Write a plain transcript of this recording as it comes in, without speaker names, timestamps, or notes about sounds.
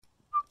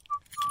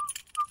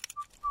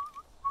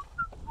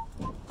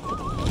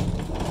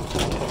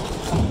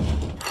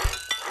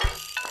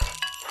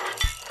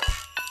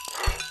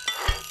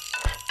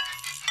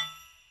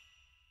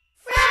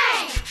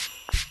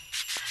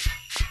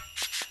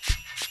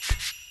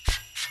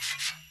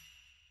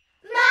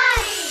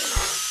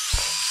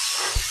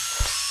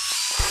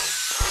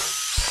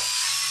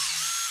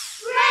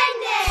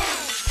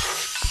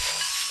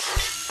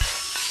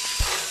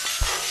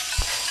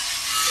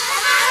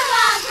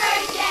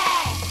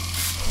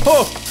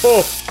ho,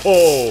 ho,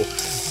 ho.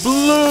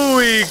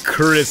 Bluey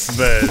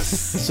Christmas.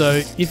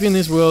 So, if in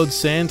this world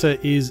Santa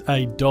is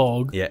a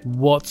dog,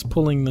 what's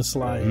pulling the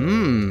sleigh?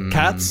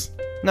 Cats?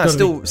 No,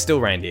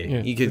 still reindeer.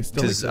 Yeah, you could,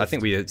 because I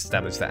think we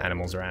established that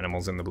animals are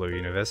animals in the Blue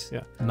universe.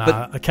 Yeah,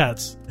 nah,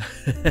 cats.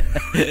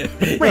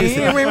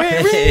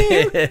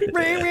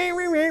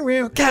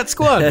 Cat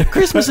Squad,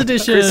 Christmas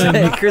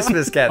edition.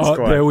 Christmas Cat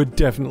Squad. There would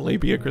definitely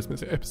be a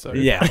Christmas episode,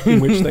 in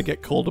which they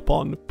get called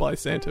upon by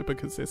Santa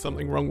because there's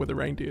something wrong with the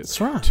reindeers. That's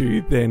right.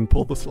 To then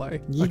pull the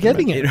sleigh. You're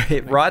getting it.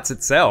 It writes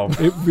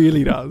itself. It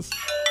really does.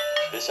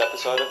 This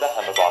episode of the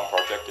Hammerbarn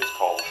Project is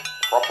called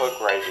Proper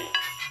Gravy.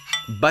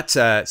 But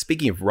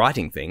speaking of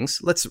writing things,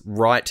 let's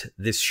right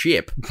this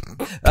ship.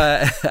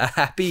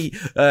 Happy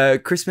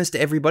Christmas to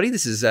everybody.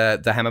 This is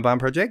the Hammerbarn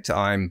Project.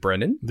 I'm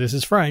Brendan. This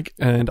is Frank.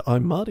 And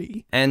I'm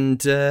Marty.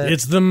 And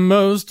it's the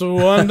most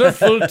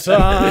wonderful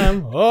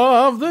time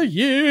of the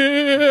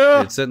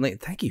year. It certainly.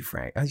 Thank you,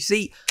 Frank.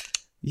 See,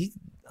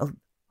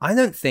 I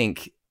don't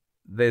think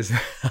there's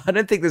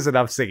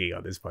enough singing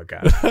on this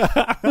podcast.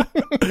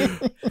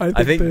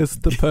 I think there's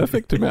the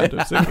perfect amount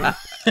of singing.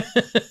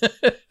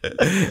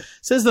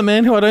 Says the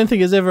man who I don't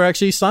think has ever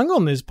actually sung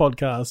on this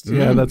podcast.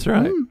 Yeah, that's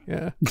right.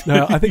 Yeah.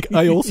 No, I think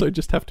I also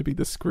just have to be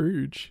the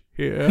Scrooge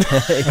here.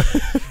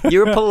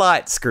 You're a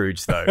polite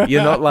Scrooge, though.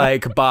 You're not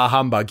like bar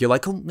humbug. You're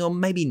like, oh, no,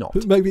 maybe not.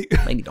 Maybe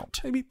not.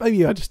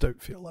 Maybe I just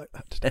don't feel like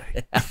that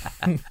today.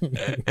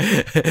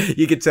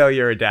 You could tell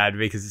you're a dad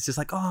because it's just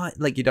like, oh,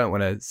 like you don't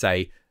want to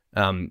say,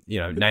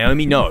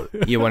 Naomi, no.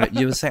 You want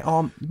to say,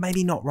 oh,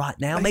 maybe not right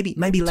now.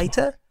 Maybe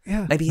later.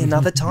 Yeah. Maybe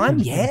another time.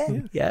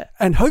 Yeah.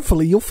 And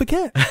hopefully you'll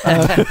forget.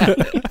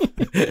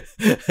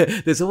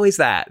 There's always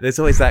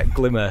that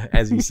glimmer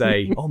as you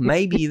say, oh,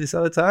 maybe this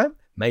other time.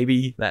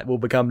 Maybe that will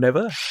become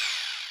never.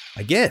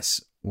 I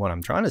guess what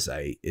I'm trying to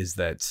say is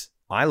that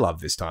I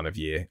love this time of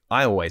year.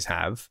 I always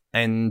have.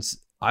 And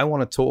I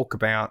want to talk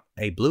about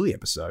a Bluey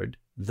episode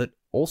that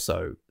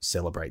also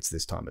celebrates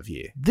this time of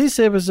year. This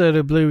episode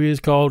of Bluey is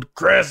called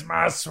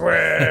Christmas Swim.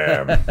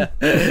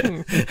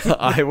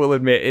 I will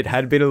admit it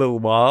had been a little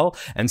while,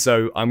 and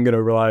so I'm going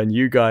to rely on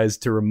you guys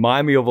to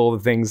remind me of all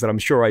the things that I'm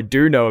sure I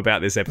do know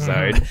about this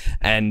episode,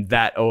 and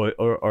that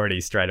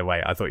already straight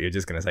away, I thought you were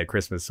just going to say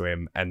Christmas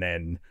Swim, and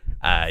then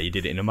you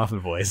did it in a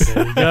muffin voice.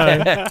 There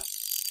you go.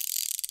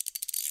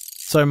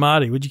 So,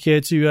 Marty, would you care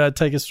to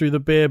take us through the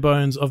bare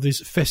bones of this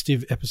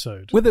festive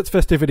episode? With its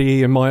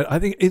festivity in mind, I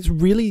think it's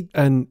really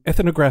an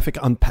ethnographic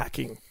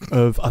unpacking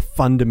of a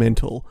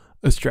fundamental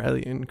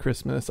Australian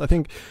Christmas. I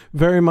think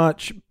very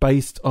much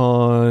based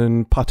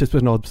on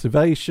participant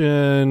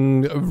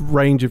observation, a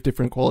range of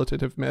different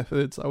qualitative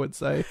methods, I would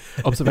say,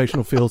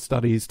 observational field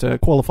studies to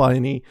qualify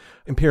any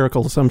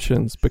empirical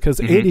assumptions, because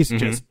it is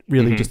just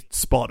really just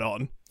spot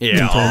on.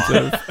 Yeah. In terms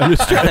of an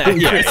Australian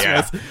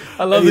Christmas. Yeah.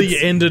 I love that you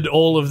ended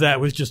all of that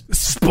with just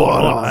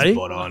spot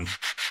on.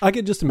 I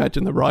can just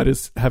imagine the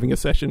writers having a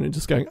session and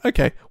just going,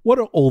 okay, what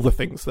are all the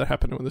things that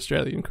happen with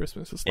Australian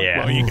Christmas? It's like,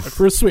 well, you go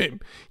for a swim,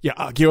 you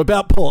argue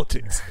about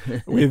politics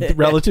with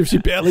relatives you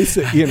barely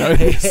see,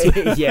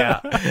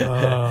 Yeah.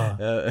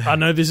 I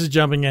know this is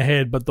jumping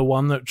ahead, but the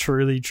one that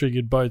truly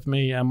triggered both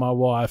me and my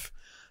wife,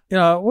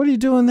 what are you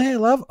doing there,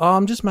 love? Oh,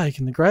 I'm just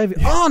making the gravy.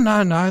 Oh,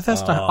 no,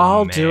 that's not.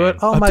 I'll do it.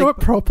 I'll do it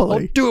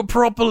properly. I'll do it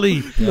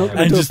properly.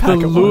 And just the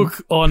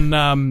look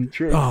on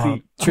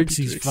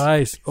Trixie's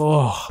face.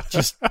 Oh,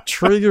 just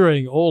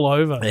triggering all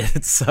over.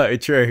 It's so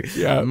true.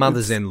 Yeah,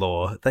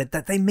 mothers-in-law,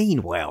 they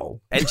mean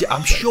well. And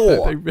I'm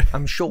sure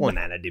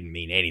Nana didn't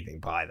mean anything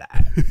by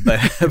that.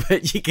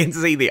 But you can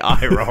see the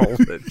eye roll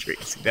that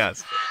Trixie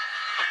does.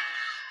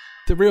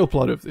 The real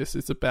plot of this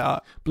is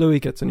about Bluey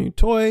gets a new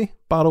toy,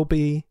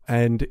 Bartleby,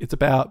 and it's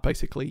about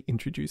basically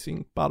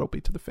introducing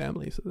Bartleby to the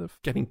family, sort of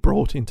getting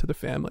brought into the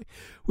family,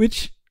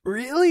 which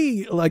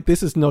really,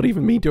 this is not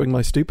even me doing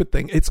my stupid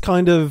thing. It's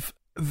kind of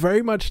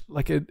very much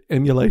like an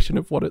emulation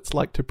of what it's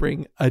like to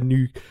bring a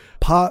new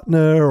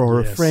partner or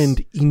a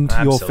friend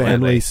into your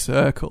family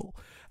circle.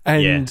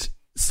 And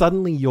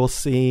suddenly you're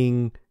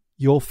seeing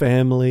your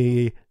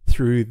family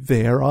through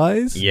their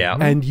eyes. Yeah.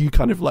 And you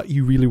kind of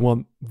you really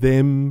want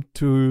them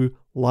to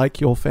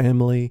like your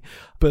family,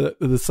 but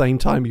at the same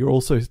time you're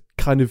also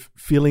kind of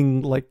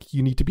feeling like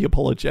you need to be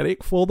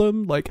apologetic for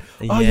them,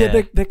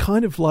 they're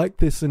kind of like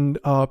this, and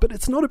but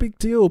it's not a big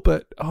deal,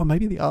 but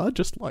maybe they are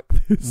just like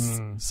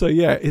this. So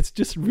it's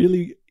just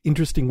really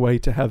interesting way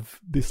to have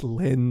this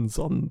lens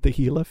on the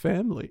Healer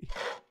family.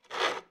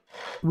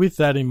 With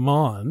that in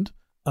mind,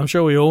 I'm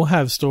sure we all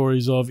have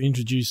stories of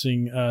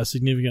introducing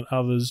significant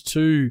others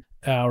to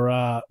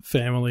our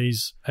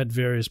families at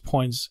various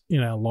points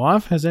in our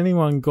life. Has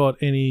anyone got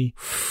any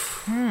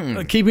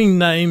keeping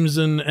names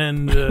and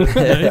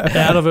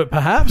out of it,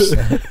 perhaps?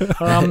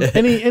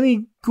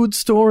 Any good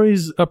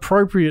stories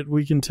appropriate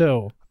we can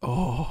tell?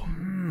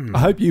 I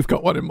hope you've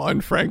got one in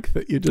mind, Frank,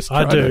 that you're just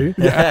trying I do.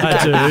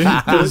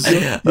 Yeah. I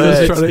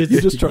do.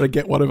 You're just trying to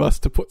get one of us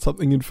to put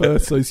something in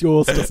first so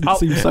yours doesn't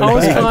seem so I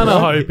was bad. kind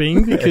of right?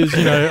 hoping because,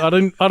 I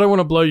don't want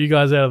to blow you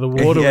guys out of the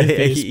water with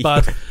this,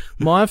 but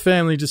my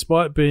family,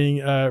 despite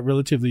being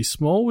relatively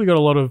small, we got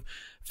a lot of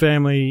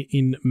family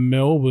in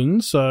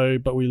Melbourne,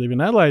 but we live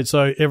in Adelaide.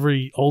 So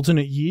every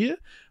alternate year,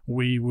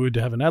 we would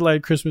have an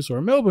Adelaide Christmas or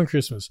a Melbourne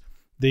Christmas.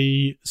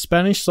 The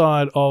Spanish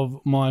side of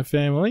my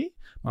family,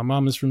 my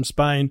mum is from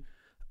Spain,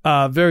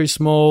 very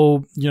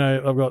small.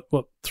 I've got,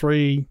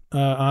 3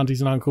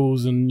 aunties and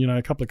uncles and,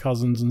 a couple of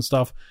cousins and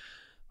stuff.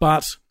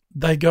 But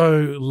they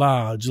go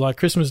large. Like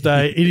Christmas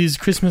Day, it is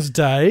Christmas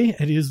Day.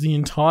 It is the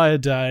entire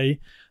day.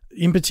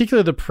 In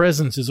particular, the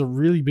presents is a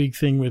really big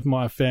thing with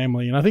my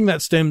family. And I think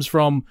that stems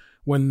from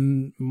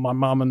when my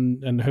mum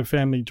and her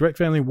family, direct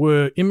family,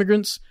 were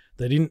immigrants.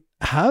 They didn't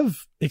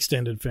have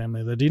extended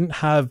family. They didn't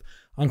have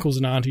uncles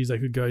and aunties they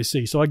could go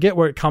see. So I get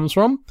where it comes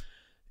from.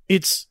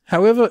 It's,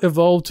 however,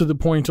 evolved to the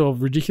point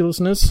of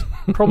ridiculousness,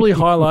 probably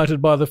highlighted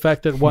by the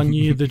fact that one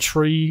year the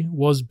tree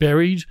was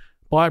buried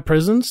by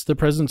presents. The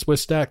presents were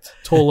stacked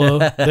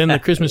taller than the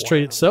Christmas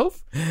tree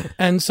itself.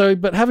 And so,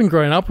 but having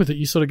grown up with it,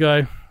 you sort of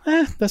go,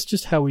 that's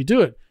just how we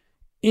do it.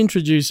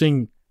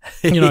 Introducing,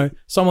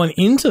 someone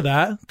into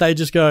that, they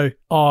just go,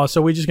 oh,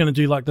 so we're just going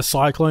to do like the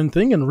cyclone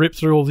thing and rip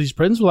through all these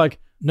presents. We're like,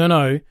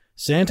 no.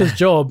 Santa's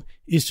job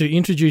is to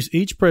introduce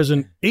each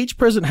present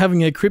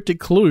having a cryptic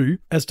clue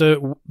as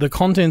to the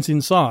contents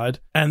inside,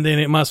 and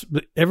then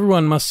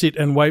everyone must sit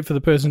and wait for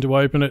the person to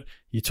open it.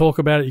 You talk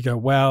about it, you go,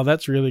 wow,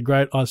 that's really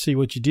great. I see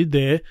what you did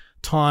there,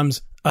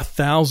 times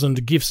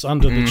 1,000 gifts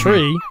under the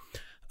tree,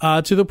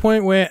 to the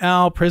point where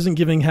our present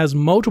giving has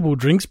multiple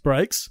drinks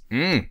breaks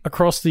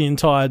across the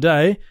entire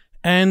day,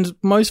 and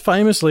most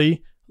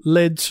famously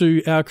led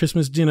to our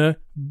Christmas dinner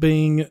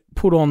being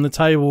put on the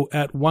table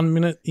at 1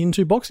 minute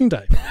into Boxing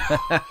Day.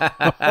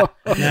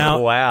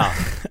 Now, wow.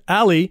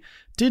 Ali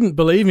didn't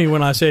believe me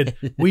when I said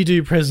we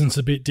do presents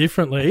a bit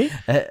differently,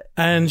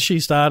 and she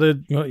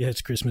started,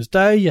 it's Christmas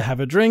Day, you have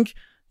a drink,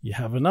 you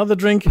have another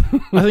drink.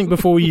 I think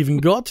before we even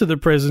got to the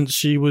presents,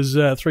 she was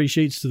 3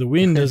 sheets to the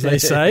wind, as they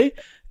say.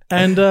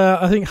 And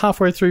I think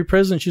halfway through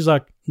present, she's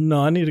like,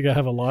 no, I need to go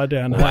have a lie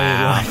down.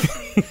 Wow.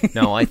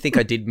 No, I think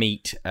I did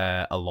meet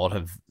a lot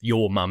of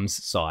your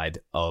mum's side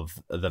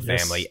of the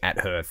family at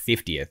her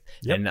 50th.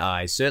 Yep. And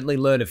I certainly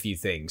learned a few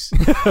things.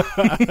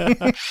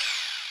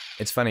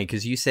 It's funny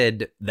because you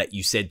said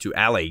to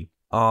Ali,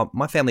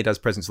 my family does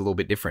presents a little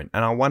bit different.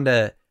 And I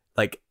wonder,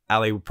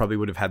 Ali probably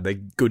would have had the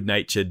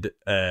good-natured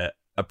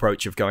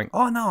approach of going,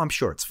 oh, no, I'm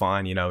sure it's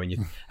fine, and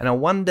I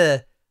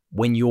wonder,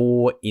 when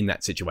you're in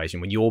that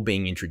situation, when you're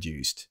being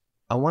introduced,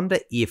 I wonder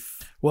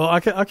if... Well, I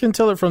can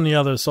tell it from the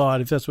other side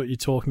if that's what you're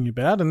talking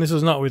about. And this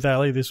was not with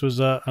Ali. This was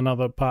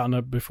another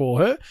partner before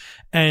her.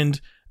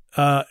 And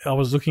I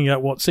was looking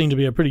at what seemed to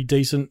be a pretty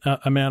decent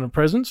amount of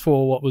presents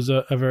for what was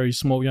a very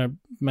small,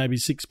 maybe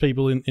 6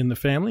 people in the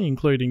family,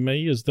 including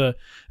me as the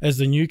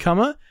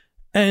newcomer.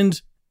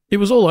 And it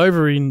was all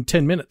over in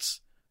 10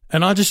 minutes.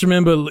 And I just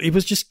remember it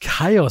was just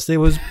chaos. There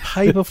was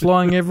paper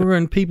flying everywhere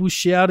and people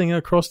shouting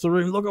across the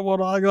room, look at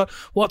what I got.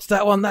 What's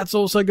that one? That's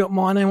also got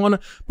my name on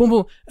it. Boom,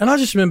 boom. And I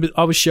just remember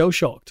I was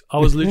shell-shocked. I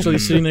was literally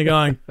sitting there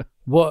going,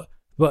 what?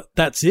 But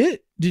that's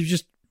it?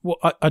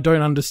 I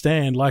don't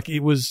understand.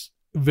 It was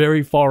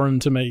very foreign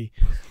to me.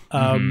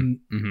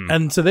 And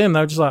to them, they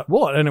were just like,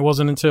 what? And it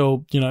wasn't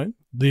until,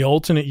 the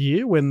alternate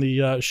year when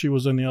the shoe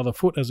was on the other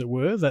foot, as it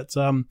were, that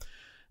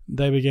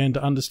they began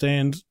to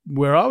understand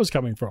where I was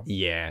coming from.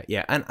 Yeah.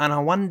 And I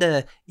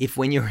wonder if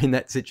when you're in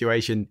that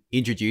situation,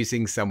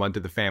 introducing someone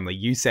to the family,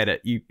 you said it,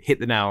 you hit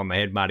the nail on the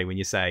head, Marty, when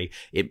you say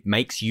it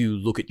makes you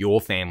look at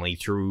your family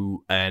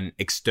through an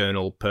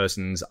external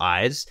person's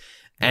eyes.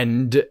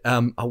 And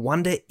I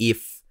wonder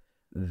if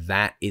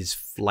that is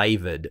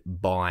flavored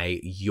by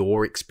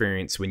your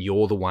experience when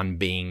you're the one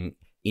being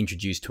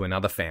introduced to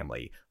another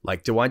family.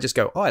 Do I just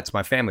go, oh, it's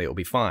my family, it'll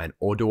be fine?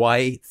 Or do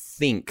I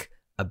think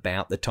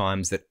about the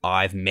times that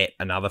I've met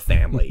another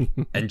family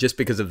and just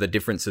because of the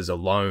differences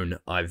alone,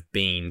 I've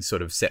been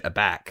sort of set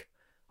aback?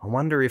 I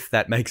wonder if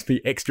that makes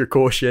me extra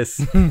cautious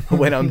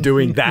when I'm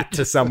doing that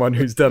to someone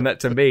who's done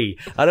that to me.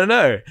 I don't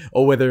know.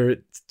 Or whether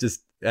it's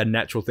just a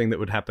natural thing that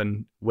would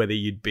happen whether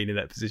you'd been in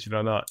that position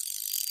or not.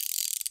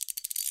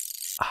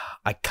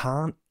 I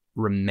can't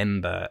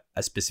remember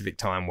a specific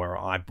time where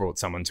I brought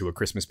someone to a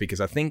Christmas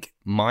because I think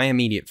my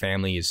immediate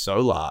family is so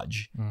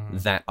large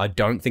that I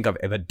don't think I've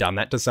ever done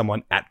that to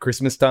someone at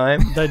Christmas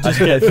time. They just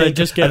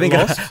get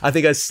lost. I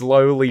think I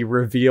slowly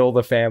reveal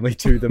the family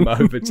to them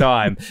over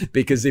time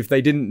because if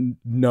they didn't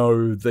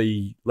know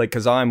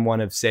because I'm one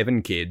of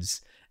 7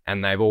 kids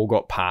and they've all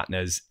got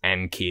partners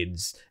and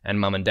kids and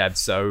mum and dad.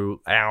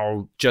 So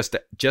our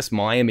just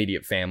my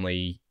immediate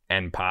family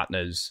and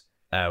partners.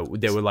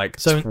 There were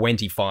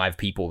 25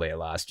 people there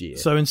last year.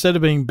 So instead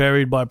of being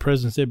buried by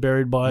presents, they're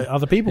buried by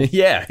other people.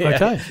 Yeah.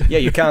 Okay. Yeah,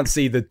 you can't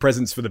see the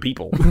presents for the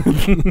people.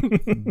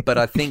 But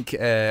I think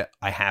I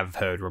have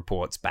heard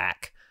reports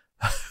back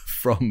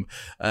from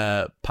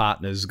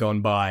partners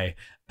gone by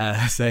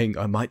saying,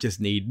 I might just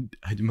need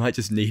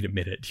a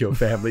minute. Your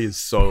family is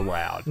so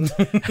loud. There's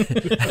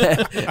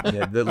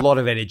a lot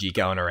of energy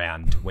going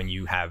around when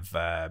you have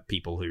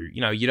people who,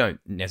 you don't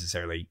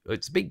necessarily,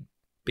 it's a big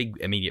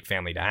immediate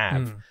family to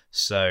have.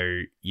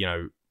 So,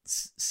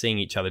 seeing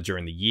each other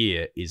during the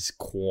year is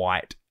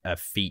quite a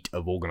feat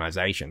of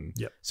organization.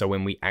 Yep. So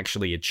when we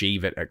actually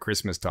achieve it at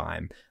Christmas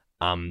time,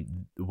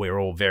 we're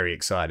all very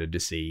excited to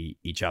see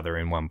each other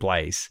in one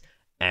place.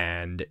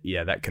 And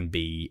yeah, that can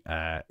be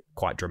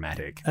quite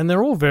dramatic. And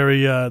they're all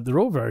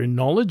very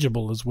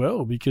knowledgeable as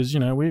well, because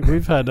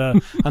we've had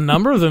a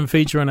number of them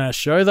feature on our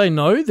show. They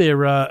know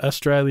their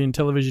Australian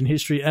television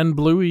history and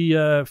Bluey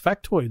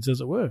factoids,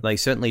 as it were. They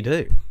certainly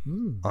do.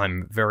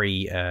 I'm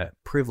very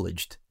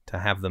privileged to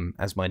have them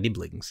as my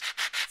nibblings.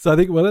 So I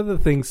think one of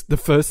the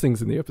first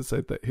things in the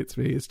episode that hits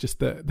me is just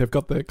that they've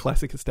got the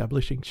classic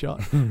establishing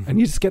shot and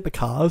you just get the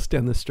cars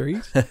down the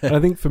street. And I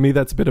think for me,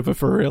 that's a bit of a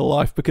for real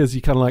life, because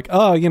you kind of like,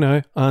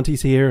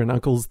 auntie's here and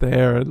uncle's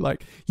there, and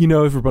like,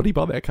 everybody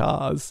by their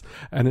cars,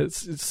 and it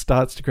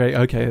starts to create,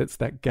 it's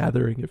that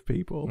gathering of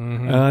people.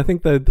 And I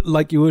think that,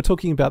 like you were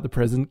talking about the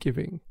present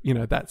giving,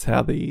 that's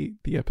how the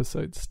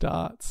episode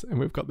starts. And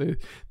we've got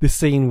this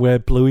scene where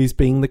Bluey's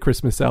being the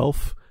Christmas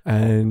elf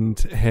and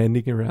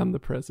handing around the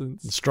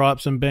presents.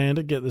 Stripes and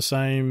Bandit get the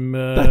same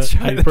That's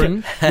right.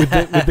 apron. with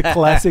the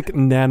classic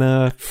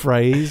Nana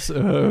phrase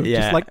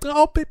just like,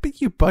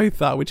 but you both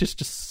are, which is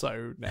just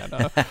so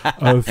Nana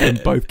of them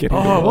both getting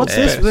what's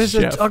this?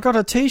 chef. I got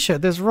a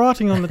T-shirt. There's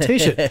writing on the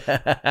T-shirt.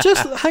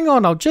 Just hang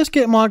on, I'll just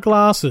get my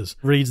glasses.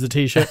 Reads the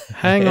T-shirt.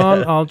 Hang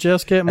on, I'll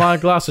just get my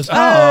glasses.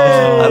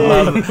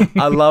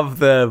 I love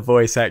the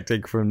voice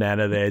acting from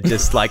Nana there.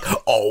 Just like,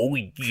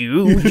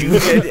 you.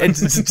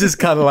 It's just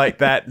kind of like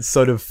that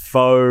sort of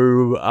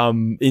faux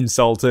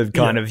insulted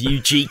kind of, you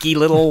cheeky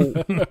little.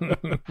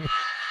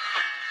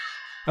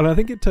 And I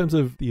think in terms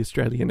of the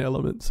Australian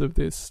elements of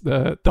this,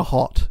 the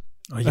hot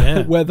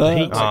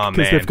weather,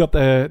 because they've got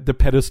the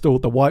pedestal,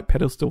 the white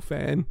pedestal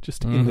fan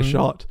just in the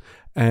shot,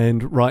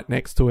 and right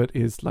next to it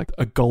is like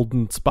a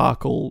golden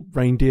sparkle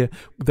reindeer.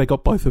 They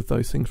got both of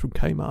those things from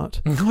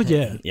Kmart. Oh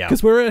yeah,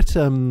 because we're at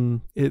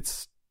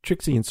it's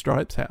Trixie and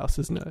Stripe's house,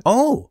 isn't it?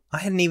 Oh,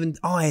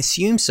 I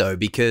assume so,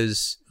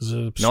 because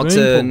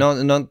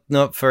not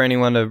not for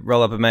anyone to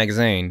roll up a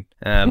magazine,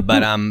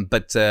 but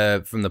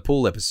from the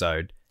pool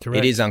episode,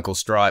 correct. It is Uncle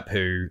Stripe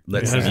who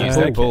lets them use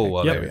their pool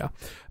while we are.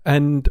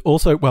 And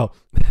also,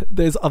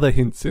 there's other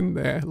hints in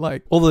there,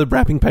 like all the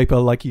wrapping paper,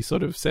 like you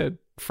sort of said,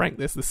 Frank,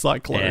 there's the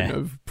cyclone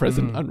of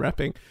present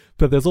unwrapping.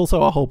 But there's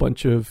also a whole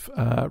bunch of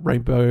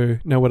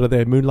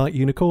moonlight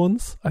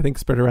unicorns, I think,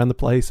 spread around the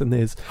place. And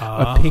there's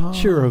a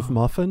picture of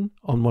Muffin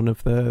on one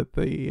of the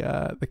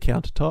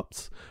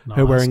countertops,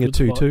 her wearing a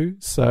tutu.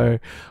 So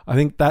I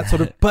think that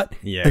sort of, but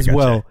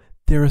well,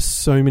 there are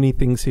so many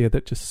things here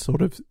that just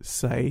sort of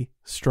say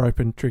Stripe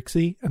and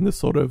Trixie and the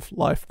sort of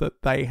life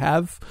that they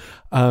have.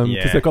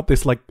 Because they've got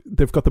this,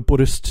 they've got the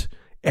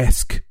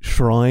Buddhist-esque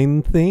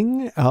shrine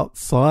thing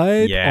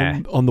outside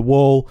on the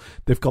wall.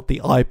 They've got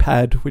the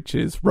iPad, which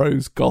is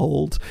rose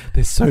gold.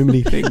 There's so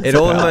many things. It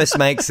almost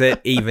makes it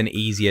even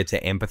easier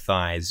to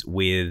empathize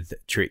with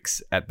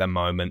Trix at the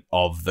moment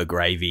of the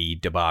gravy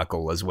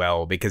debacle as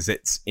well, because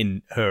it's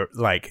in her,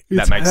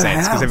 that makes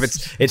sense. Because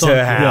if it's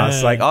her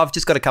house, I've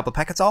just got a couple of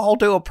packets. I'll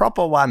do a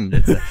proper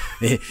one.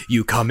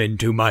 You come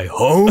into my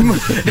home.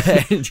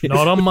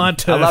 Not on my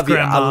turf,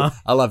 Grandma.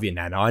 I love you,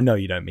 Nana. I know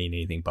you don't mean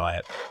anything by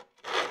it.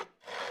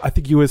 I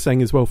think you were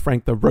saying as well,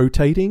 Frank, the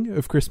rotating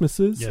of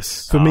Christmases.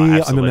 Yes. For me,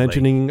 absolutely. I'm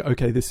imagining,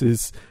 this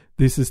is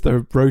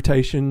the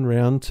rotation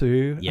round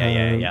to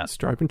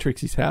Stripe and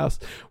Trixie's house,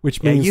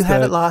 which means you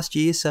had it last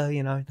year, so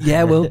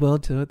Yeah, we'll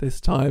do it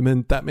this time,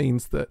 and that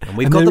means that. And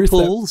we've got the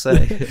pool, so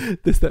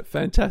there's that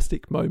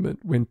fantastic moment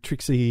when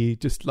Trixie,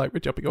 just like we're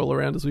jumping all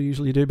around as we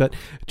usually do, but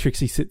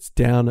Trixie sits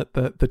down at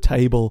the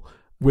table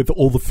with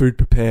all the food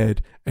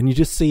prepared, and you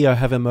just see her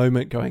have a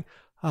moment going,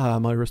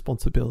 my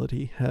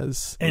responsibility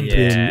has been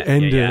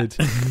ended.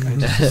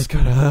 And she's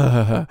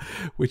got,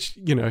 which,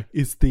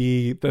 is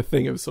the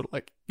thing of sort of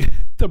like,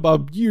 the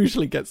mum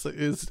usually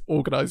is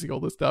organising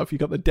all the stuff. You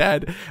got the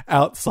dad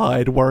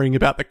outside worrying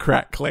about the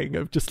crackling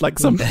of just like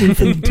some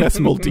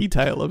infinitesimal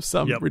detail of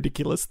some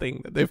ridiculous thing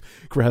that they've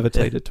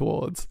gravitated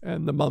towards.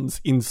 And the mum's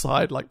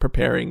inside like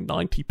preparing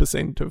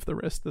 90% of the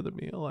rest of the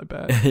meal, I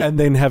bet. And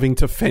then having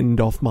to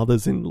fend off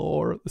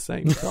mothers-in-law at the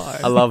same time.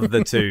 I love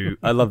the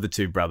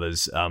two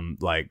brothers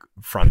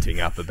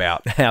fronting up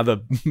about how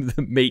the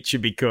meat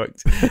should be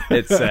cooked.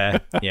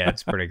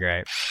 It's pretty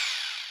great.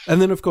 And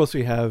then, of course,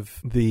 we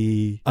have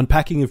the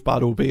unpacking of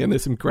Bartleby, and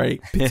there's some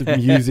great bits of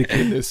music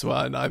in this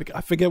one. I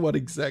forget what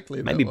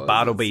exactly Maybe that was.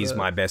 Bartleby's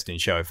my best in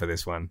show for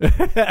this one.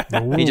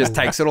 He just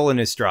takes it all in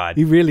his stride.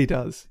 He really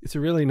does. It's a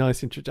really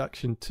nice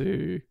introduction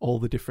to all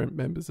the different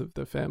members of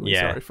the family.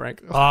 Yeah. Sorry,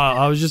 Frank.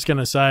 I was just going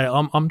to say,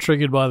 I'm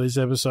triggered by this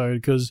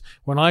episode, because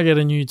when I get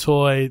a new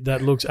toy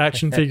that looks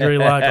action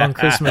figure-like on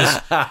Christmas,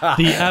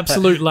 the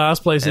absolute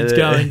last place it's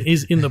going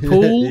is in the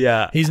pool.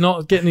 Yeah. He's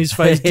not getting his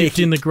face dipped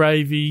in the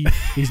gravy.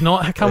 He's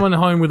not coming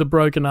home with a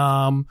broken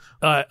arm.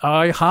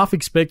 I half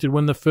expected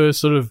when the first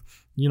sort of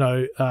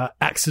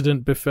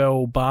accident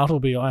befell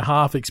Bartleby, I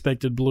half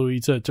expected Bluey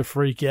to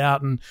freak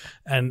out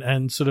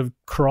and sort of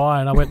cry,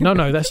 and I went,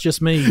 no, that's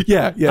just me.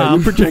 Yeah,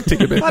 you're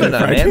projecting a bit. I don't know,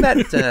 Frank.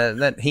 man.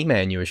 That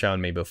He-Man you were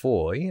showing me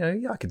before,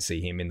 I could see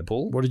him in the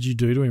pool. What did you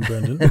do to him,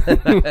 Brendan?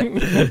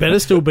 It better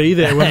still be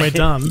there when we're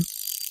done.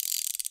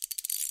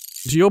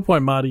 To your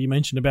point, Marty, you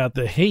mentioned about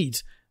the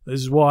heat.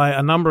 This is why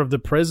a number of the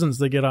presents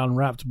that get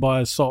unwrapped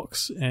by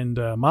Socks and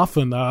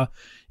Muffin are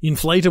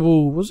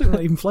inflatable. Was it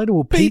like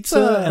inflatable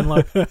pizza? And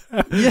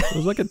It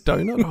was like a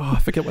donut. Oh, I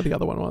forget what the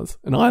other one was.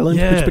 An island,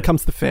 which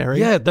becomes the ferry.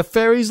 Yeah, the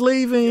ferry's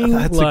leaving. Oh,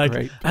 that's a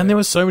great. And there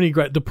were so many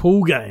the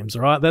pool games.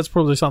 All right, that's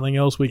probably something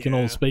else we can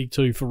all speak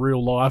to for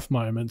real life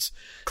moments.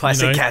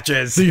 Classic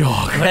catches.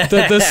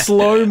 The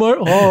slow mo.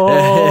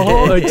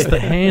 Oh, it's the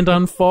hand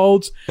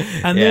unfolds,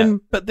 and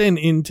then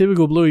in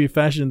typical Bluey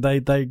fashion,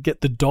 they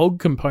get the dog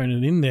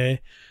component in there.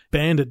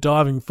 Bandit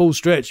diving full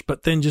stretch,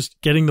 but then just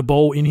getting the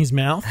ball in his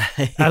mouth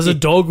as a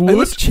dog would. It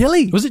was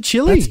Chili. Was it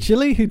Chili? That's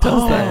Chili who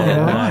does that.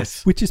 Yeah.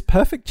 Nice. Which is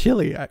perfect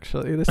Chili,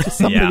 actually. There's just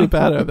something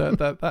about it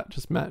that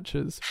just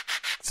matches.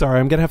 Sorry,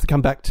 I'm going to have to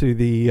come back to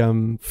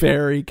the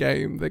fairy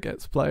game that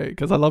gets played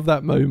because I love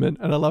that moment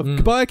and I love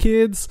goodbye,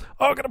 kids.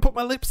 Oh, I'm going to put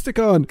my lipstick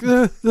on.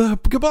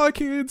 Goodbye,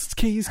 kids.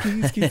 Keys in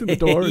the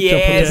door.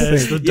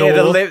 Yes, the door.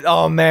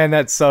 Oh man,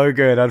 that's so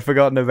good. I'd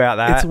forgotten about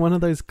that. It's one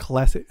of those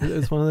classic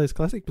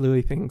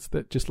Bluey things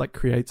that just like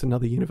creates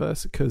another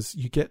universe because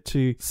you get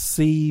to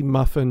see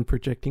Muffin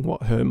projecting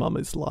what her mum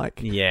is like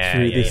through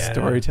this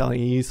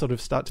storytelling. And you sort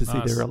of start to see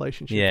their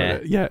relationship.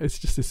 Yeah. But it's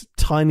just this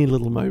tiny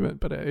little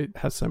moment, but it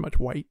has so much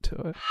weight to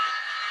it.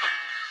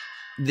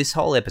 This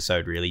whole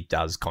episode really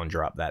does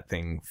conjure up that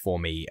thing for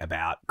me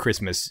about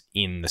Christmas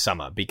in the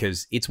summer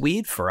because it's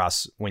weird for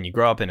us when you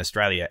grow up in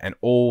Australia and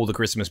all the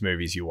Christmas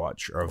movies you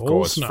watch are, of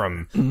course, snow.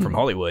 from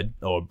Hollywood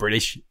or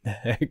British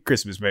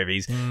Christmas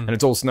movies, and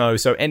it's all snow.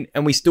 So and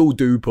we still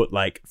do put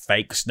like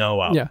fake snow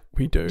up. Yeah,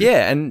 we do.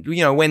 Yeah, and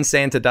when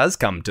Santa does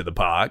come to the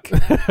park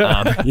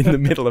in the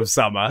middle of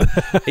summer,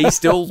 he's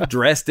still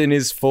dressed in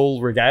his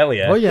full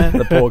regalia. Oh yeah,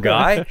 the poor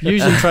guy.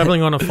 Usually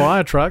travelling on a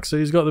fire truck, so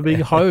he's got the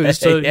big hose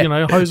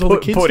to hose all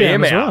the kids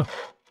down as well.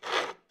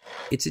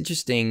 It's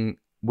interesting.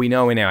 We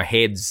know in our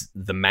heads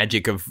the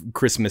magic of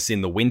Christmas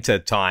in the winter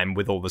time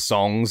with all the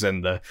songs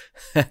and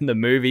the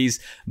movies,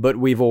 but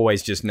we've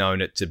always just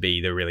known it to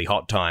be the really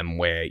hot time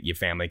where your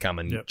family come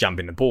and jump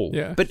in the pool.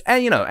 Yeah. But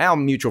our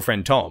mutual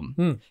friend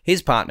Tom,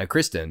 his partner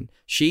Kristen,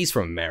 she's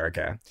from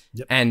America,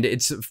 and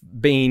it's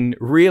been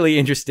really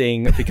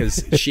interesting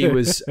because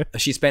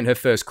she spent her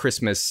first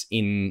Christmas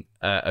in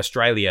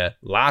Australia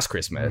last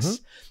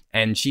Christmas.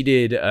 And she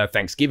did a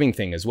Thanksgiving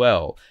thing as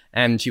well.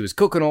 And she was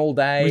cooking all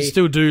day. We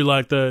still do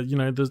like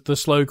the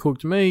slow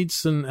cooked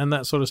meats and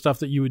that sort of stuff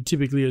that you would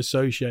typically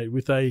associate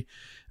with a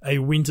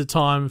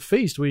wintertime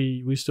feast.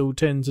 We still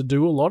tend to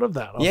do a lot of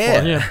that.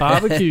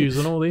 Barbecues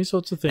and all these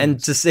sorts of things. And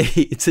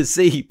to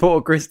see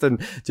poor Kristen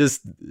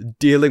just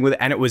dealing with it,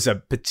 and it was a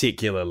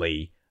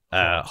particularly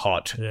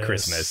hot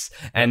Christmas,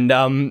 and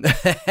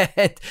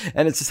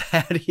it's just,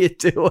 how do you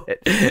do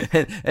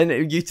it?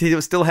 And you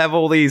still have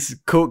all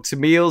these cooked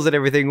meals and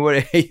everything. What,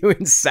 are you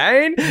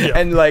insane?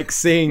 And like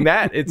seeing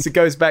that, it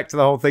goes back to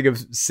the whole thing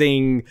of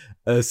seeing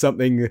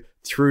something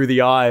through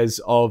the eyes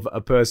of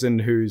a person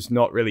who's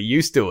not really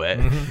used to it.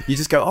 You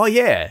just go, oh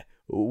yeah,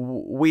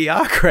 we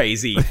are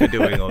crazy for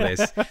doing all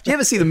this. Do you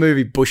ever see the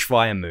movie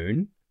Bushfire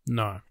Moon?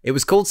 No. It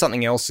was called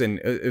something else, and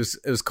it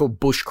was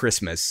called Bush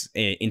Christmas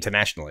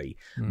internationally.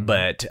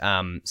 But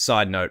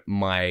side note,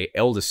 my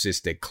eldest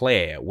sister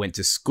Claire went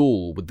to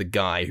school with the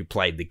guy who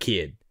played the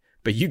kid.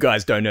 But you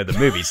guys don't know the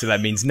movie, so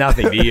that means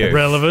nothing to you.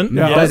 Relevant.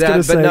 No, I was going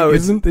to say,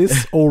 isn't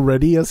this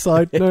already a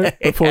side note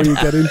before you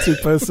get into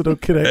personal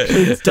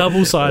connections?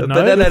 Double side note.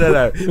 But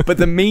no. But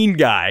the mean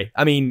guy,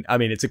 I mean,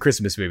 it's a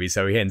Christmas movie,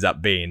 so he ends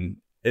up being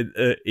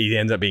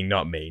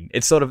not mean.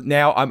 It's sort of,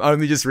 now I'm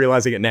only just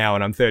realizing it now,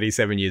 and I'm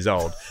 37 years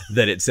old,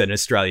 that it's an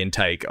Australian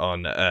take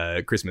on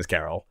Christmas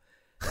Carol,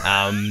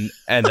 and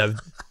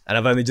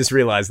I've only just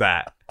realized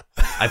that.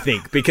 I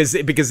think because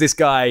this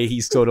guy,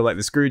 he's sort of like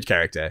the Scrooge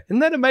character. Isn't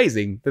that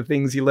amazing? The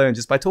things you learn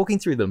just by talking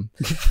through them.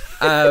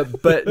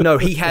 But no,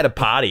 he had a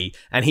party,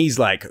 and he's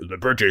like the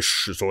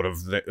British sort of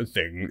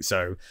thing.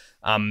 So,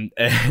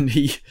 and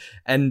he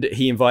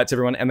invites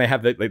everyone, and they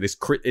have like this.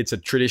 It's a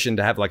tradition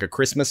to have like a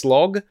Christmas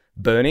log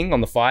burning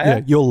on the fire.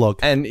 Yeah, Yule log.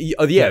 And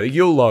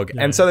Yule log.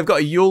 Yeah. And so they've got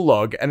a Yule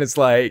log, and it's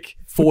like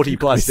 40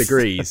 plus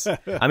degrees.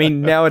 I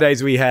mean,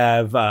 nowadays we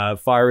have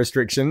fire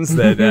restrictions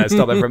that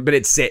stop that from, but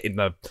it's set in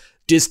the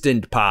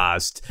distant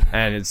past,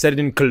 and it's set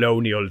in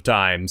colonial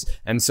times,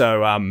 and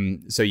so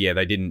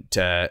they didn't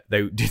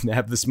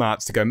have the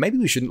smarts to go, maybe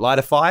we shouldn't light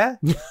a fire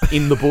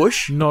in the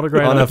bush not a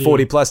great on idea. a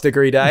 40 plus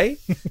degree day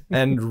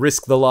and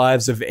risk the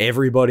lives of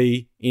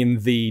everybody in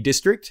the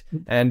district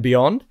and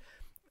beyond.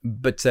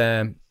 But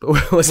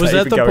was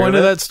that the point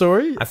of that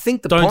story? I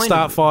think don't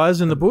start fires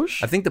in the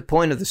bush. I think the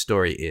point of the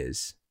story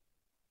is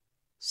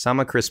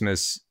summer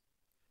Christmas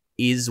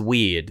is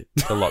weird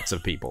to lots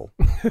of people.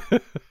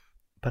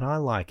 but I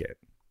like it.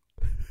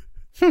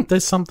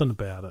 There's something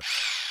about it.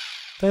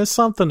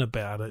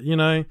 You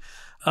know,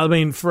 I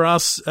mean, for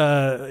us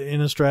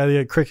in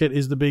Australia, cricket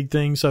is the big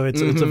thing, so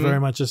it's a very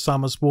much a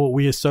summer sport.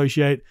 We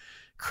associate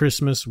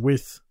Christmas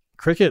with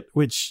cricket,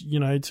 which, you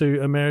know,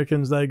 to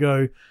Americans they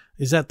go,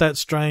 is that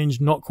strange,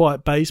 not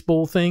quite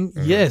baseball thing?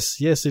 Yes,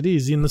 it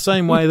is. In the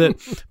same way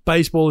that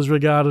baseball is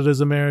regarded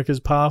as America's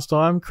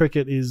pastime,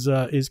 cricket is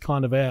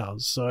kind of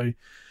ours. So,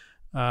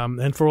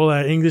 and for all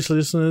our English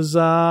listeners,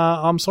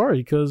 I'm sorry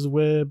because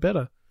we're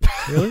better.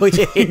 Really?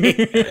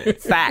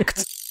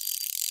 Fact.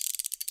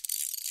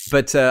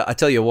 But I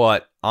tell you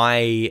what,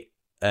 I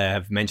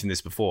have mentioned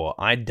this before.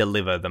 I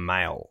deliver the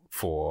mail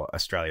for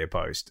Australia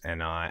Post,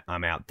 and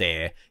I'm out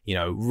there, you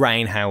know,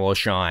 rain, hail or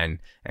shine.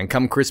 And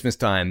come Christmas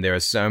time, there are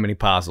so many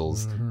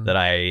parcels that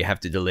I have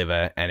to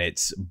deliver, and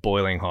it's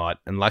boiling hot.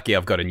 And lucky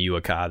I've got a newer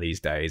car these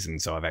days,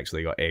 and so I've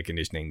actually got air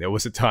conditioning. There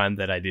was a time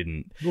that I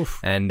didn't,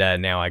 and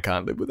now I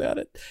can't live without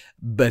it.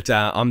 But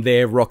I'm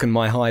there rocking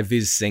my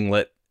high-vis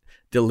singlet,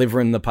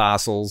 delivering the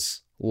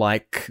parcels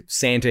like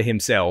Santa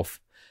himself.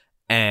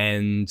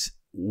 And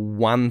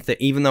one thing,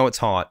 even though it's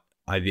hot,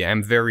 I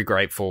am very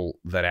grateful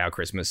that our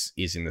Christmas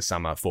is in the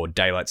summer for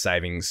daylight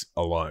savings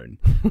alone,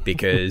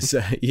 because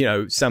you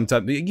know,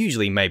 sometimes,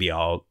 usually maybe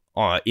I'll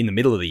in the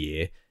middle of the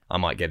year I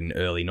might get an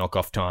early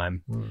knockoff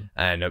time,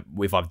 and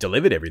if I've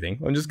delivered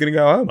everything, I'm just gonna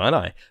go home, aren't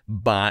I?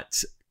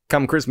 But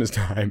come Christmas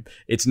time,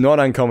 it's not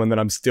uncommon that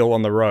I'm still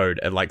on the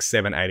road at like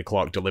 7-8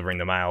 o'clock delivering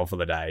the mail for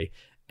the day.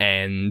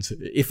 And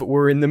if it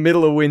were in the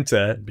middle of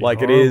winter,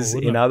 like it is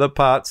in other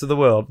parts of the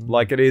world,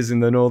 like it is in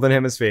the Northern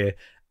Hemisphere,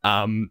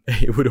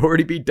 it would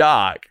already be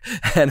dark,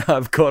 and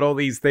I've got all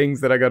these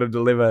things that I got to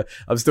deliver.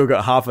 I've still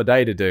got half a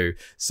day to do.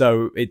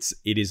 So it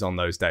is on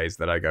those days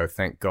that I go,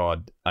 thank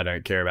God I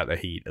don't care about the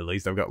heat. At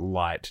least I've got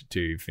light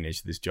to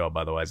finish this job.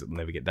 Otherwise it'll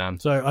never get done.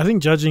 So I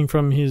think, judging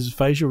from his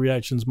facial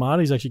reactions,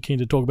 Marty's actually keen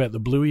to talk about the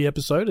Bluey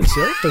episode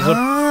itself.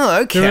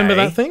 Okay. Do you remember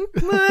that thing?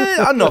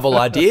 A novel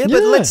idea,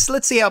 but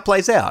let's see how it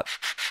plays out.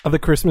 Other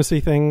Christmassy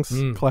things,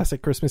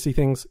 classic Christmassy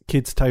things,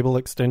 kids' table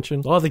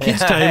extension. Oh, the kids'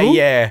 table?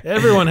 Yeah.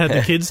 Everyone had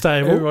the kids'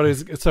 table.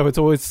 So it's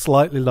always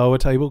slightly lower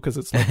table because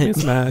it's like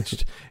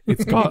mismatched.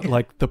 It's got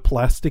like the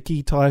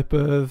plasticky type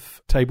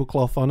of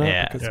tablecloth on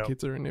it because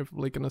kids are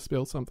inevitably going to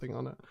spill something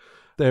on it.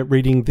 They're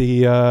reading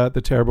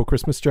the terrible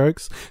Christmas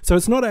jokes. So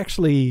it's not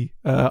actually,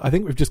 I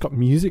think we've just got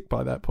music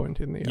by that point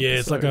in the episode. Yeah,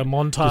 it's like a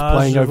montage just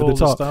playing of over all the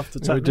top. The stuff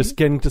that's we're just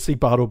getting to see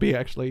Bartleby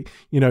actually,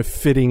 you know,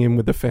 fitting in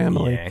with the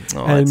family. Yeah.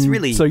 Oh, and it's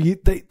really... So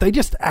they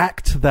just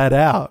act that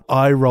out,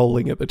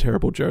 eye-rolling at the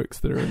terrible jokes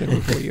that are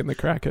inevitably in the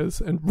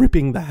crackers, and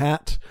ripping the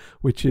hat,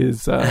 which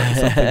is something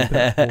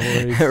that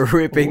always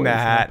ripping the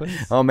always hat.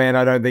 happens. Oh man,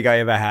 I don't think I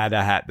ever had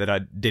a hat that I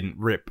didn't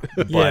rip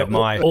by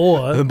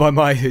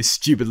my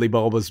stupidly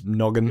bulbous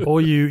noggin.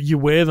 Or you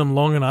wear them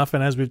long enough,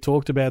 and as we've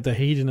talked about the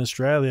heat in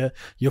Australia,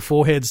 your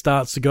forehead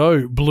starts to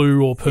go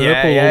blue or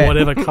purple or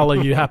whatever colour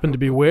you happen to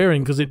be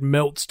wearing, because it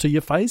melts to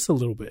your face a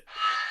little bit.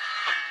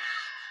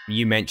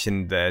 You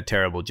mentioned the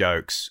terrible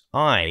jokes.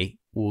 I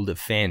will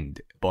defend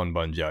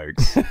bonbon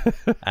jokes.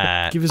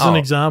 Give us an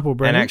example,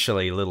 Brandon. And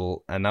actually,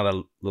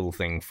 another little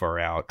thing for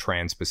our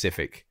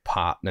Trans-Pacific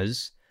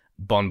partners.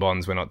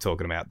 Bonbons, we're not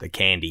talking about the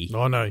candy.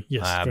 Oh, no.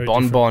 Yes.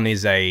 Bonbon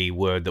is a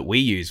word that we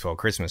use for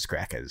Christmas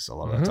crackers a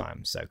lot of the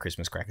time. So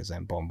Christmas crackers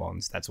and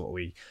bonbons, that's what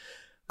we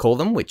call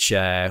them, which,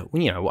 I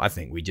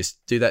think we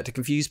just do that to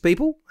confuse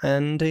people.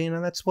 And,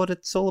 that's what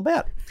it's all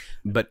about.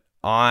 But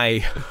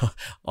I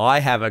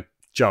have a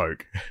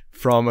joke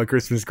from a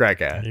Christmas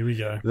cracker. Here we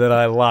go. That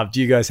I love. Do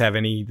you guys have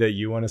any that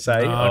you want to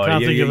say? I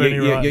can't think of any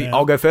right now.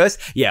 I'll go first.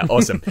 Yeah,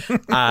 awesome.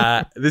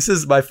 This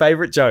is my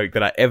favorite joke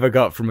that I ever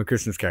got from a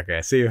Christmas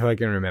cracker. See if I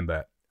can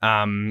remember.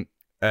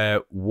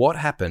 What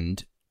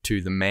happened to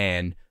the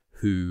man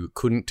who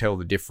couldn't tell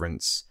the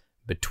difference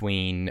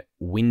between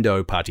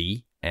window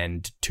putty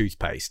and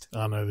toothpaste?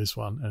 I know this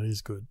one. It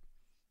is good.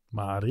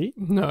 Marty?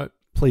 No,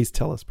 please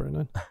tell us,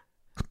 Brendan.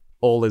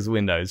 All his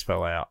windows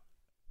fell out.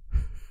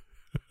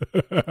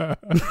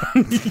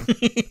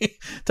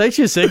 Takes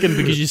you a second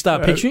because you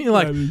start picturing it. You're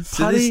like,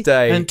 putty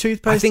and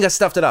toothpaste. I think I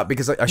stuffed it up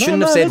because I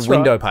shouldn't have said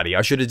window putty.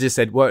 I should have just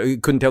said, well, you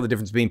couldn't tell the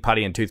difference between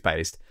putty and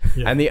toothpaste.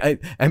 Yeah.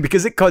 And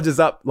because it conjures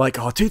up like,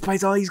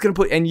 toothpaste, he's going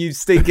to put, and you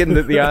thinking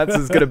that the answer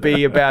is going to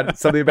be about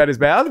something about his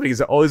mouth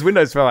because all his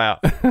windows fell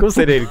out. Of course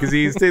they did, because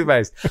he used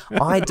toothpaste.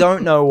 I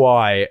don't know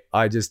why.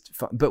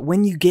 But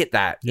when you get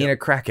that in a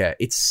cracker,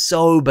 it's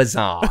so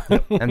bizarre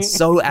and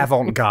so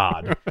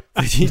avant-garde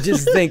that you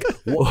just think,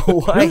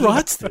 why? Who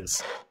writes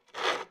this?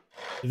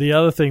 The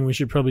other thing we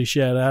should probably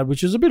shout out,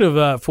 which is a bit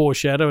of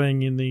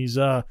foreshadowing in these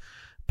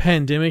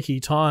pandemic-y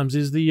times,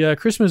 is the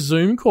Christmas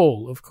Zoom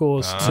call, of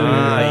course,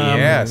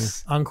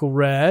 to Uncle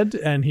Rad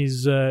and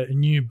his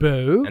new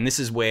beau. And this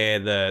is where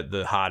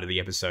the heart of the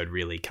episode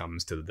really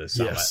comes to the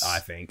summit, I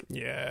think.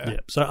 Yeah.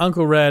 So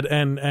Uncle Rad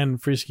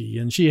and Frisky,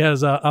 and she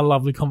has a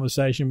lovely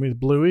conversation with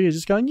Bluey,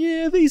 just going,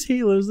 these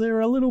healers, they're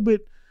a little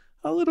bit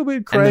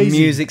crazy. And the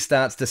music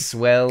starts to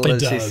swell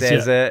as she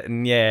says it.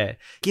 And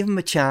give them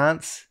a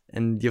chance.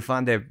 and you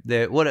find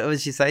they're what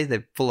did she say?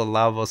 They're full of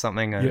love or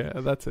something. Yeah,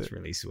 that's it. It's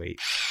really sweet.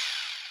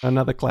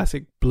 Another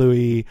classic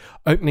Bluey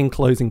opening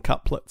closing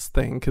couplets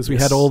thing, because we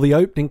had all the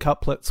opening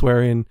couplets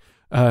wherein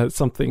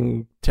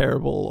something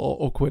terrible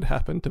or awkward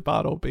happened to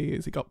Bartleby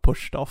as he got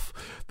pushed off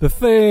the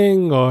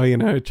thing,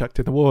 or, chucked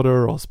in the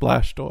water or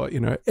splashed, or,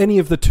 any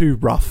of the too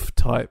rough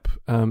type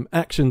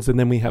actions. And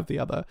then we have the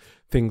other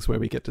things where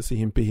we get to see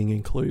him being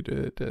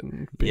included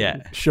and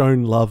being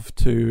shown love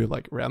to,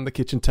 like around the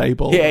kitchen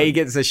table. Yeah, he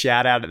gets a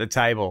shout out at the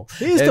table.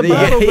 Here's to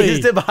Bartleby. Here's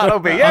to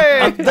Bartleby.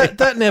 Yay!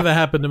 That never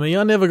happened to me.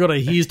 I never got a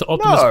here's to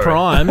Optimus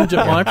Prime at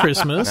my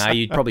Christmas. No,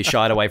 you probably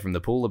shied away from the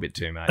pool a bit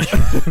too much.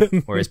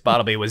 Whereas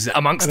Bartleby was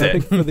amongst and it. I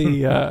think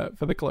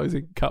for the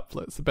closing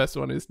couplets, the best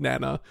one is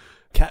Nana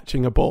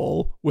catching a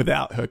ball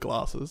without her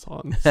glasses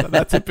on. So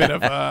that's a bit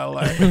of a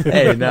like,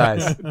 hey,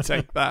 nice.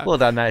 Take that. Well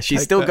done, Nana.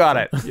 She's still got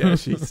it. Yeah,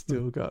 she's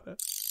still got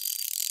it.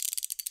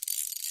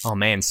 Oh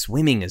man,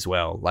 swimming as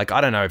well. Like, I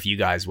don't know if you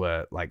guys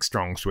were like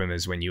strong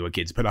swimmers when you were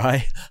kids, but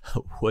I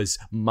was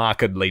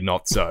markedly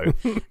not so.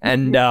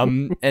 And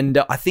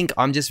I think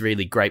I'm just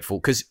really grateful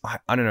because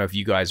I don't know if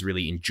you guys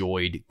really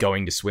enjoyed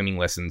going to swimming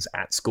lessons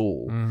at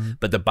school,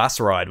 but the bus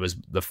ride was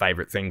the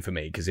favorite thing for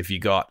me, because if you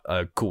got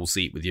a cool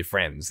seat with your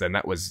friends, then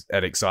that was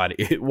an exciting.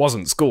 It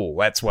wasn't school.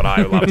 That's what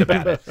I loved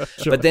about it.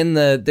 Sure. But then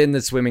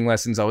the swimming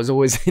lessons, I was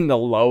always in the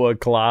lower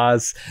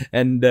class,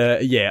 and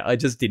I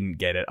just didn't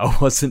get it. I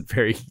wasn't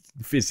very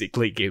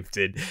physically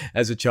gifted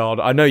as a child.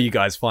 I know you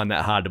guys find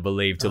that hard to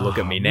believe to look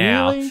at me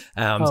now. Really?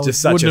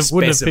 Just such a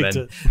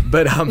specimen.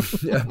 But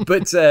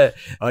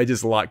I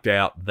just lucked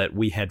out that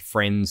we had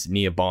friends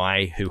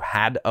nearby who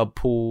had a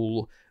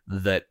pool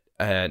that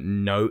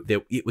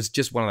it was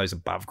just one of those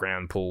above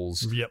ground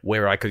pools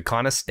where I could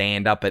kind of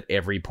stand up at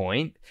every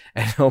point.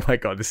 And oh my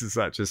god, this is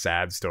such a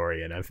sad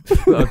story, and I'm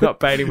not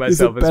painting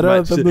myself is it as better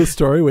much. Than the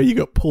story where you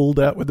got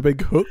pulled out with a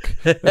big hook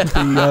at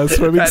the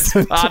swimming That's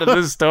center? part of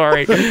the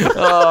story.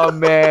 Oh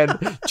man,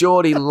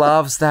 Geordie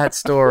loves that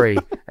story.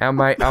 Our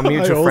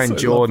mutual friend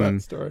Jordan,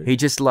 he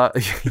just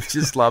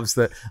loves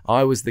that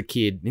I was the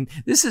kid. And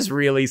this is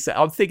really sad.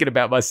 I'm thinking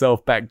about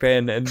myself back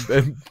then, and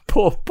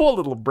poor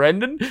little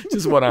Brendan.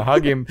 Just want to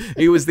hug him.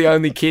 He was the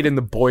only kid in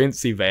the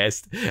buoyancy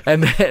vest,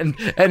 and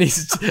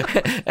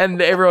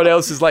everyone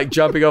else is like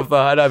jumping off the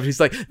high dive. He's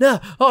like,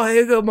 no,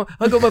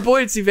 I got my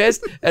buoyancy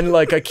vest, and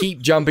like I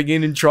keep jumping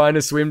in and trying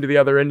to swim to the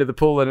other end of the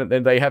pool, and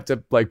then they have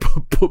to like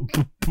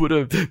put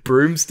a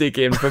broomstick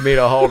in for me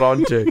to hold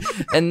on to,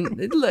 and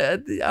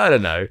I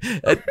don't know,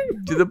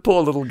 the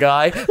poor little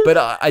guy. But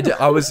I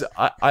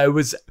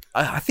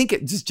think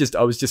it just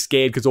I was just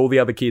scared because all the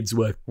other kids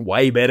were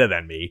way better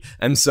than me,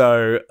 and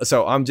so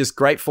I'm just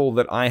grateful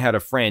that I had a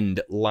friend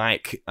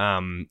like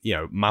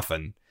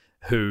Muffin,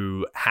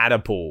 who had a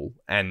pool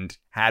and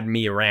had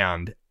me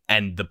around,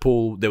 and the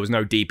pool, there was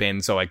no deep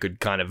end, so I could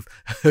kind of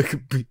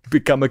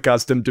become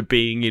accustomed to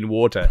being in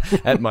water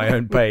at my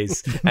own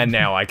pace, and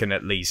now I can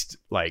at least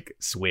like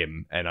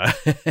swim, and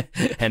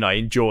I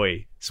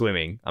enjoy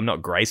swimming. I'm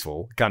not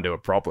graceful, can't do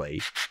it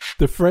properly.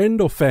 The friend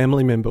or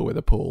family member with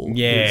a pool.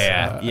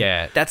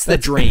 That's the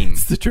dream.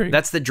 That's the dream.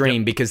 That's the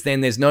dream, because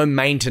then there's no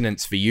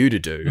maintenance for you to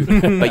do,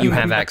 but you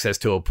have access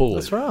to a pool.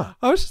 That's right.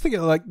 I was just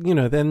thinking, like,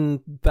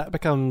 then that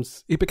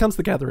becomes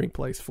the gathering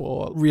place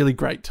for really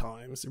great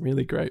times,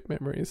 really great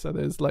memories. So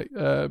there's like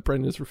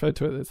Brenda's referred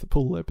to it as the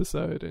pool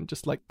episode, and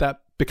just like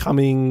that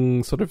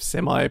becoming sort of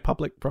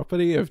semi-public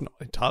property of not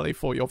entirely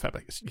for your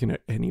family.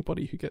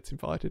 Anybody who gets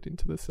invited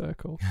into the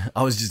circle.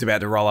 I was just about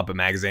to roll up a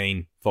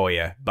magazine for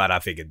you, but I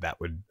figured that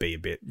would be a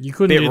bit rough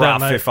that,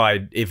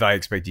 mate. if I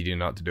expected you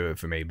not to do it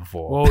for me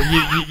before. Well,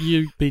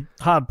 you'd be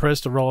hard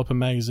pressed to roll up a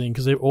magazine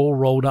because they're all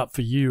rolled up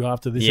for you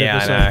after this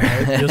episode.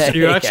 I know.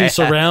 You're actually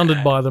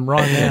surrounded by them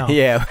right now.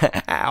 Yeah.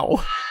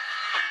 Ow.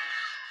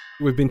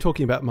 We've been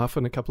talking about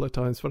Muffin a couple of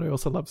times, but I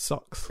also love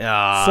Socks.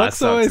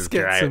 Socks always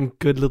get great. some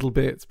good little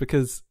bits,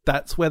 because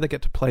that's where they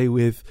get to play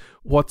with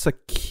what's a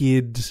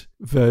kid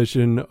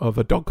version of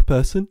a dog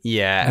person.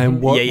 Yeah.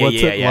 And what's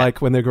it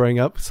like when they're growing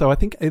up. So I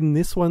think in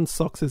this one,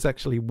 Socks is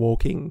actually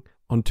walking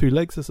on 2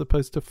 legs as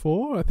opposed to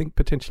 4. I think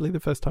potentially the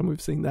first time we've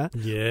seen that.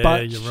 Yeah,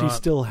 but you're she right.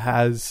 still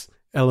has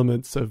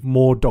elements of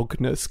more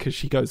dogness because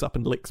she goes up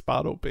and licks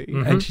Bartleby,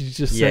 and she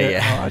just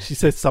says, she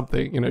says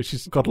something,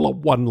 she's got a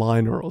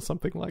one-liner or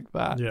something like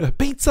that. Yeah.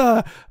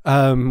 Pizza,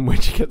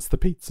 when she gets the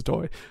pizza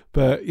toy.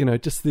 But,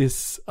 just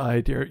this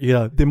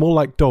idea, they're more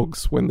like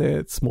dogs when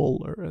they're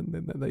smaller, and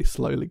then they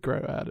slowly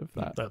grow out of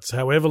that. That's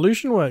how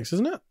evolution works,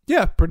 isn't it?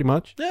 Yeah, pretty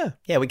much. Yeah.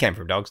 Yeah, we came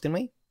from dogs, didn't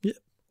we? Yeah.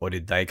 Or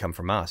did they come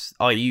from us?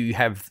 Oh, you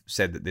have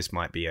said that this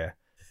might be a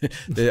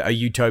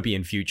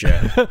utopian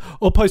future.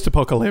 Or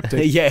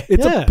post-apocalyptic. Yeah.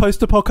 It's a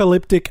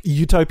post-apocalyptic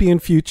utopian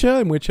future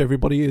in which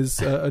everybody is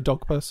a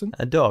dog person.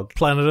 A dog.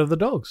 Planet of the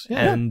Dogs.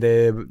 Yeah. And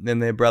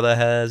their brother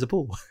has a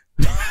pool.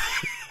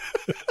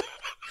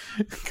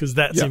 Because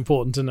that's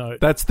important to note.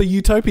 That's the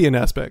utopian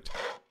aspect.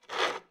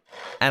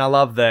 And I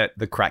love that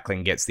the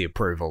crackling gets the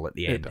approval at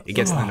the end. It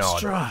gets the nod.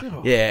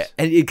 Strut. Yeah,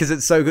 and because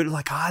it's so good,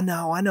 like I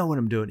know what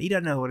I'm doing. He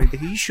don't know what. Are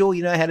you sure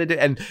you know how to do?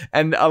 And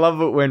I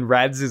love it when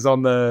Rads is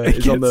on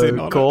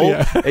the call.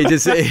 He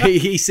just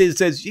he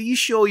says, "Are you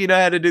sure you know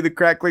how to do the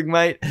crackling,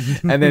 mate?"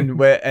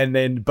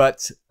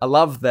 But I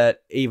love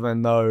that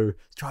even though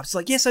Tribe's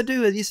like, yes I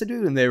do, and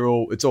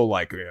it's all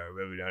like,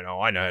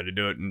 I know how to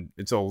do it, and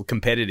it's all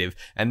competitive.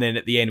 And then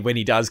at the end, when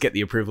he does get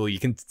the approval, you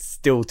can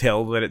still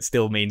tell that it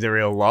still means a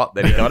real lot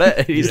that he got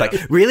it. He's like,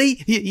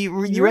 really?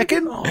 You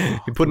reckon?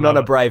 You're putting on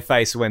a brave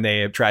face when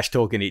they're trash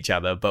talking each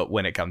other, but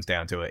when it comes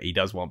down to it, he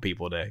does want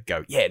people to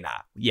go, yeah,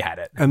 nah, you had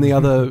it. And the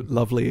other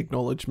lovely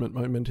acknowledgement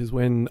moment is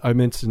when I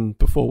mentioned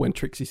before, when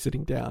Trixie's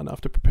sitting down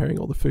after preparing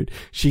all the food,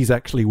 she's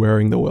actually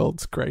wearing the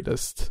world's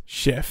greatest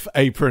chef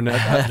apron at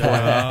that point.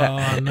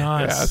 Oh,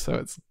 nice. Yeah, so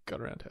it's got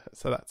around to her.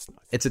 So that's nice.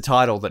 It's a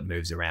title that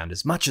moves around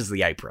as much as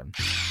the apron.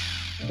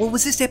 Well,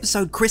 was this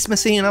episode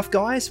Christmassy enough,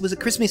 guys? Was it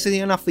Christmassy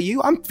enough for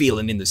you? I'm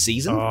feeling in the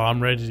season. Oh,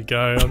 I'm ready to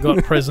go. I've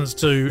got presents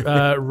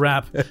to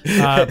wrap,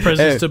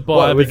 presents to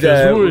buy. With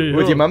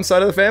your mum's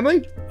side of the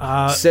family?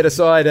 Set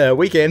aside a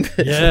weekend.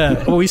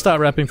 Yeah. Well, we start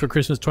wrapping for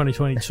Christmas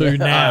 2022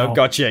 now. Oh,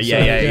 gotcha.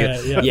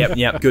 Yeah.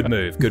 Yep. Good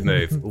move.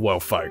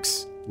 Well,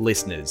 folks,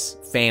 listeners,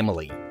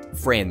 family,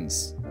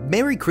 friends,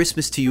 Merry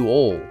Christmas to you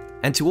all.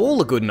 And to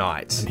all a good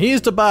night. And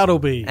here's to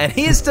Bartleby.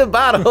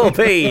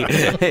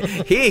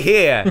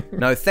 Here.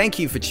 No, thank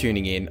you for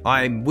tuning in.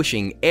 I'm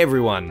wishing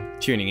everyone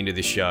tuning into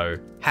this show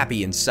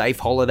happy and safe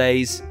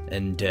holidays.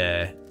 And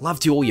love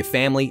to all your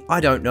family.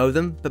 I don't know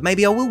them, but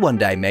maybe I will one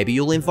day. Maybe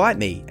you'll invite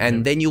me.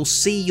 And then you'll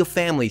see your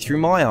family through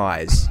my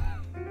eyes.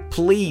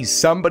 Please,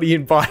 somebody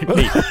invite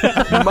me.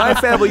 My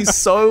family's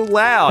so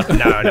loud.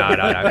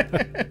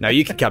 No,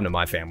 you can come to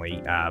my family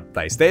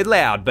base. They're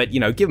loud, but,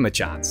 give them a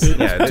chance. Do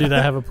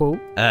they have a pool?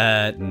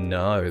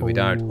 No, we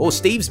don't. Or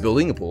Steve's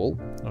building a pool,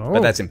 but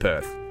that's in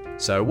Perth.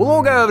 So we'll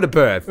all go over to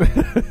Perth.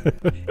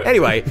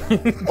 Anyway,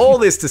 all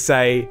this to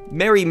say,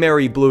 Merry,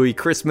 Merry Bluey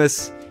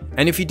Christmas.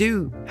 And if you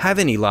do have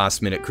any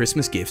last-minute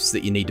Christmas gifts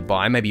that you need to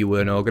buy, maybe you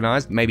weren't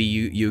organised, maybe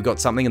you got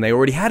something and they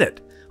already had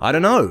it. I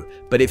don't know.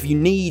 But if you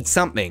need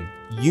something,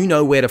 you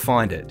know where to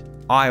find it.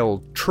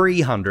 Aisle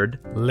 300.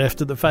 Left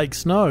of the fake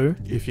snow.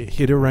 If you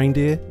hit a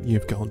reindeer,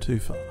 you've gone too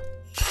far.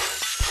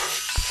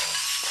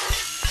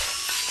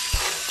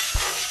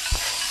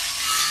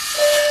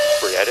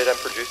 Created and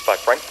produced by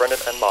Frank, Brendan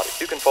and Marty.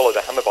 You can follow the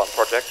Hammerbarn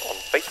Project on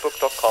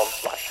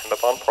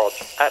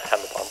facebook.com/HammerbarnProj, at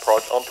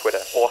HammerbarnProj on Twitter,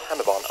 or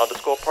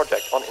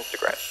Hammerbarn_project on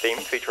Instagram. Theme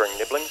featuring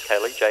Nibblings,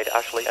 Kaylee, Jade,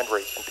 Ashley and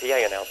Reese, and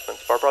PA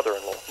announcements by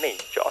brother-in-law, me,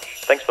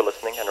 Josh. Thanks for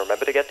listening, and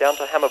remember to get down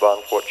to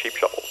Hammerbarn for cheap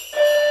shovels.